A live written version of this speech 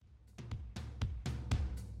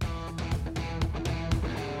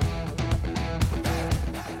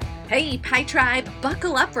Hey, Pi Tribe,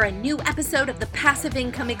 buckle up for a new episode of the Passive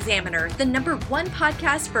Income Examiner, the #1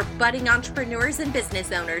 podcast for budding entrepreneurs and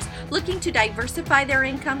business owners looking to diversify their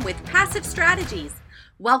income with passive strategies.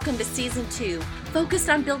 Welcome to Season 2, focused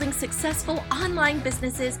on building successful online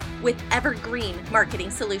businesses with evergreen marketing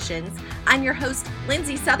solutions. I'm your host,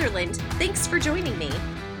 Lindsay Sutherland. Thanks for joining me.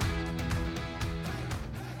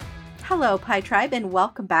 Hello, Pi Tribe, and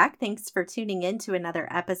welcome back. Thanks for tuning in to another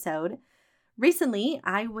episode. Recently,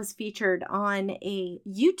 I was featured on a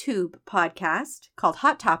YouTube podcast called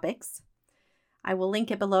Hot Topics. I will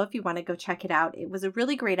link it below if you want to go check it out. It was a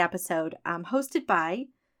really great episode hosted by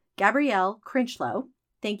Gabrielle Crinchlow.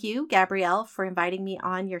 Thank you, Gabrielle, for inviting me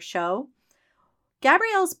on your show.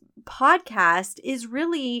 Gabrielle's podcast is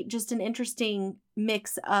really just an interesting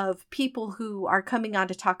mix of people who are coming on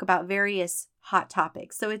to talk about various hot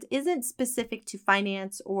topics. So it isn't specific to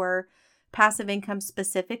finance or passive income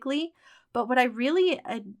specifically. But what I really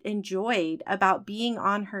enjoyed about being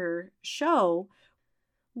on her show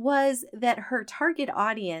was that her target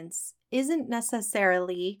audience isn't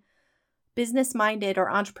necessarily business-minded or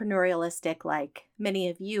entrepreneurialistic like many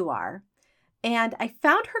of you are. And I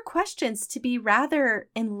found her questions to be rather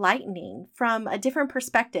enlightening from a different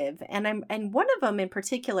perspective. And one of them in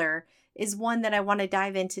particular is one that I want to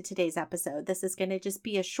dive into today's episode. This is going to just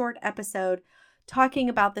be a short episode talking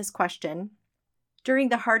about this question. During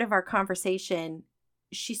the heart of our conversation,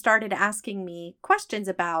 she started asking me questions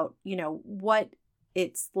about, what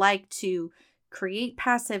it's like to create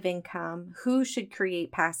passive income, who should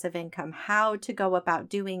create passive income, how to go about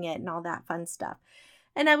doing it, and all that fun stuff.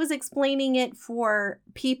 And I was explaining it for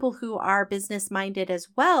people who are business-minded as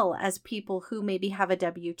well as people who maybe have a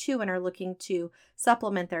W-2 and are looking to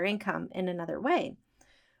supplement their income in another way.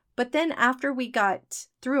 But then after we got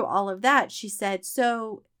through all of that, she said,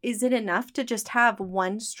 so is it enough to just have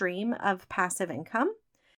one stream of passive income?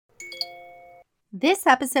 This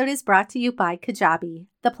episode is brought to you by Kajabi,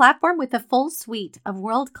 the platform with a full suite of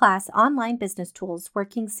world-class online business tools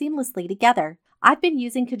working seamlessly together. I've been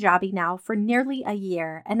using Kajabi now for nearly a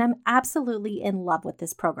year, and I'm absolutely in love with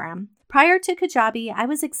this program. Prior to Kajabi, I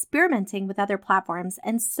was experimenting with other platforms,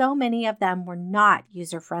 and so many of them were not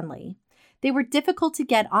user-friendly. They were difficult to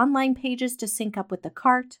get online pages to sync up with the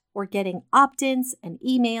cart or getting opt-ins and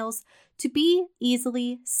emails to be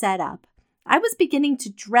easily set up. I was beginning to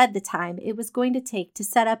dread the time it was going to take to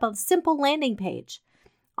set up a simple landing page.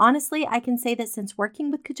 Honestly, I can say that since working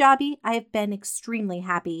with Kajabi, I have been extremely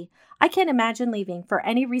happy. I can't imagine leaving for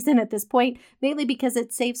any reason at this point, mainly because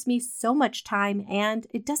it saves me so much time and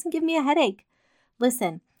it doesn't give me a headache.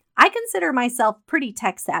 Listen, I consider myself pretty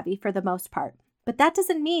tech savvy for the most part. But that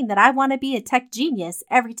doesn't mean that I want to be a tech genius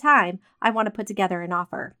every time I want to put together an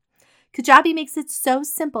offer. Kajabi makes it so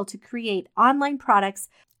simple to create online products,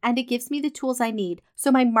 and it gives me the tools I need so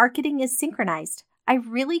my marketing is synchronized. I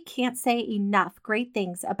really can't say enough great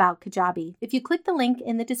things about Kajabi. If you click the link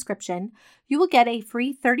in the description, you will get a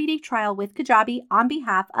free 30-day trial with Kajabi on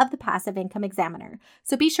behalf of the Passive Income Examiner.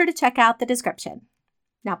 So be sure to check out the description.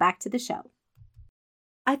 Now back to the show.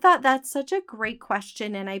 I thought that's such a great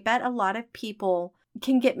question, and I bet a lot of people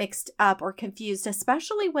can get mixed up or confused,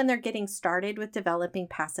 especially when they're getting started with developing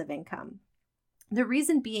passive income. The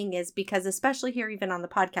reason being is because, especially here even on the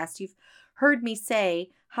podcast, you've heard me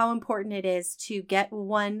say how important it is to get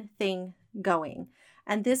one thing going.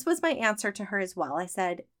 And this was my answer to her as well. I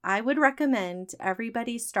said, I would recommend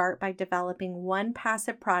everybody start by developing one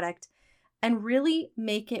passive product and really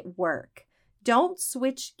make it work. Don't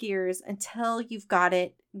switch gears until you've got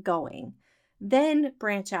it going. Then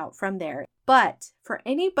branch out from there. But for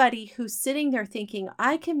anybody who's sitting there thinking,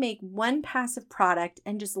 I can make one passive product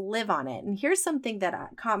and just live on it. And here's something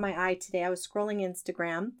that caught my eye today. I was scrolling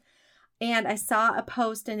Instagram and I saw a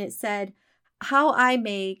post and it said, how I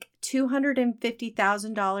make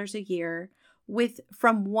 $250,000 a year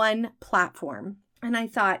from one platform. And I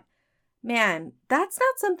thought, man, that's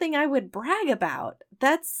not something I would brag about.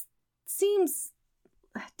 Seems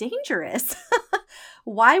dangerous.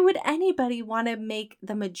 Why would anybody want to make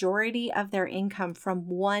the majority of their income from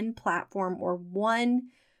one platform or one,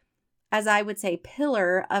 as I would say,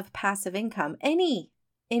 pillar of passive income? Any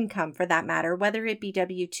income for that matter, whether it be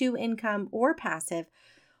W-2 income or passive,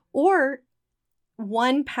 or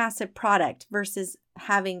one passive product versus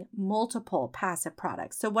having multiple passive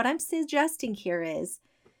products. So what I'm suggesting here is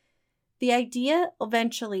the idea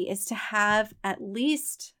eventually is to have at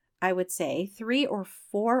least, I would say, 3 or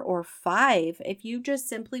 4 or 5 if you just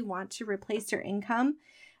simply want to replace your income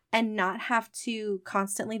and not have to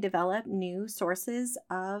constantly develop new sources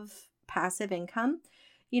of passive income.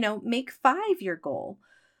 Make 5 your goal.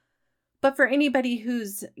 But for anybody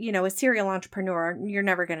who's, a serial entrepreneur, you're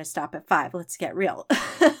never going to stop at 5. Let's get real.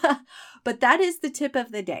 But that is the tip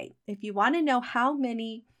of the day. If you want to know how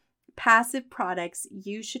many passive products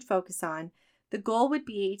you should focus on, the goal would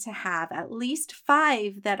be to have at least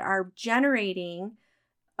 5 that are generating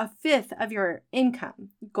a fifth of your income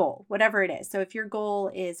goal, whatever it is. So if your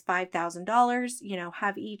goal is $5,000,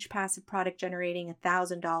 have each passive product generating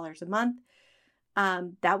 $1,000 a month.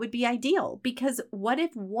 That would be ideal, because what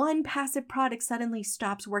if one passive product suddenly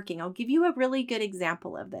stops working? I'll give you a really good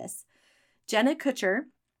example of this. Jenna Kutcher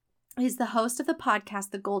is the host of the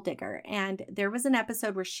podcast, The Goal Digger. And there was an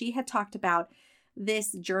episode where she had talked about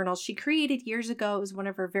this journal she created years ago. It was one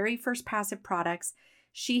of her very first passive products.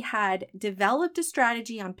 She had developed a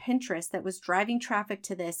strategy on Pinterest that was driving traffic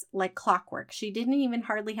to this like clockwork. She didn't even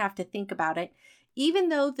hardly have to think about it. Even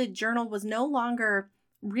though the journal was no longer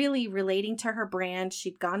really relating to her brand,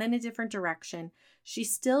 she'd gone in a different direction, she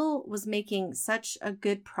still was making such a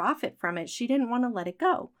good profit from it. She didn't want to let it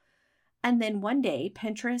go. And then one day,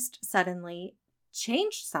 Pinterest suddenly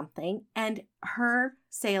changed something and her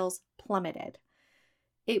sales plummeted.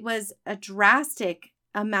 It was a drastic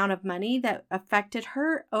amount of money that affected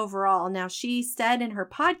her overall. Now, she said in her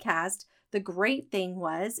podcast, the great thing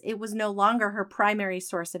was it was no longer her primary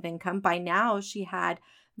source of income. By now, she had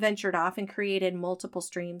ventured off and created multiple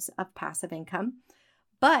streams of passive income.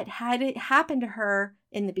 But had it happened to her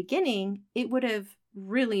in the beginning, it would have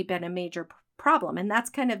really been a major problem. And that's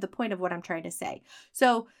kind of the point of what I'm trying to say.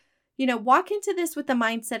 So, walk into this with the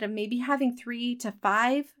mindset of maybe having 3 to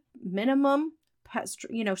 5 minimum,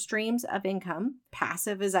 streams of income.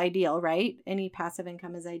 Passive is ideal, right? Any passive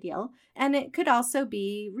income is ideal. And it could also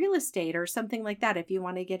be real estate or something like that if you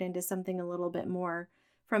want to get into something a little bit more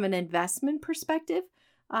from an investment perspective.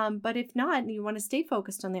 But if not, and you want to stay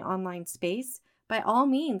focused on the online space, by all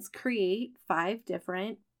means, create 5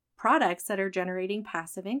 different products that are generating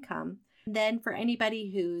passive income. Then for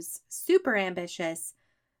anybody who's super ambitious,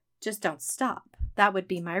 just don't stop.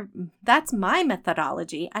 That's my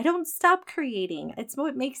methodology. I don't stop creating. It's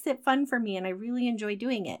what makes it fun for me, and I really enjoy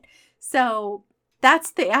doing it. So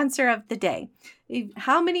that's the answer of the day.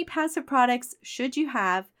 How many passive products should you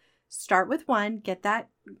have? Start with 1, get that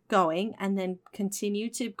going, and then continue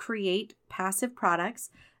to create passive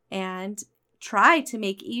products and try to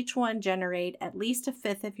make each one generate at least a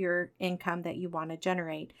fifth of your income that you want to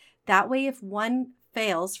generate. That way, if one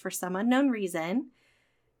fails for some unknown reason,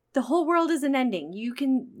 the whole world isn't ending. You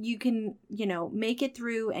can, make it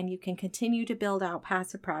through, and you can continue to build out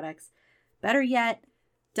passive products. Better yet,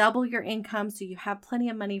 double your income so you have plenty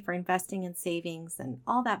of money for investing and savings and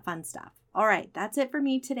all that fun stuff. All right, that's it for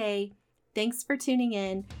me today. Thanks for tuning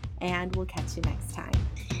in, and we'll catch you next time.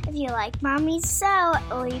 If you like Mommy's Sew,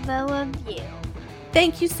 leave a review.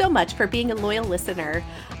 Thank you so much for being a loyal listener.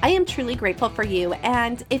 I am truly grateful for you.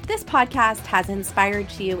 And if this podcast has inspired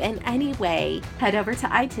you in any way, head over to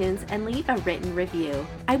iTunes and leave a written review.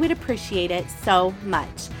 I would appreciate it so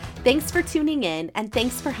much. Thanks for tuning in, and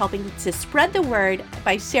thanks for helping to spread the word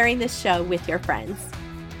by sharing this show with your friends.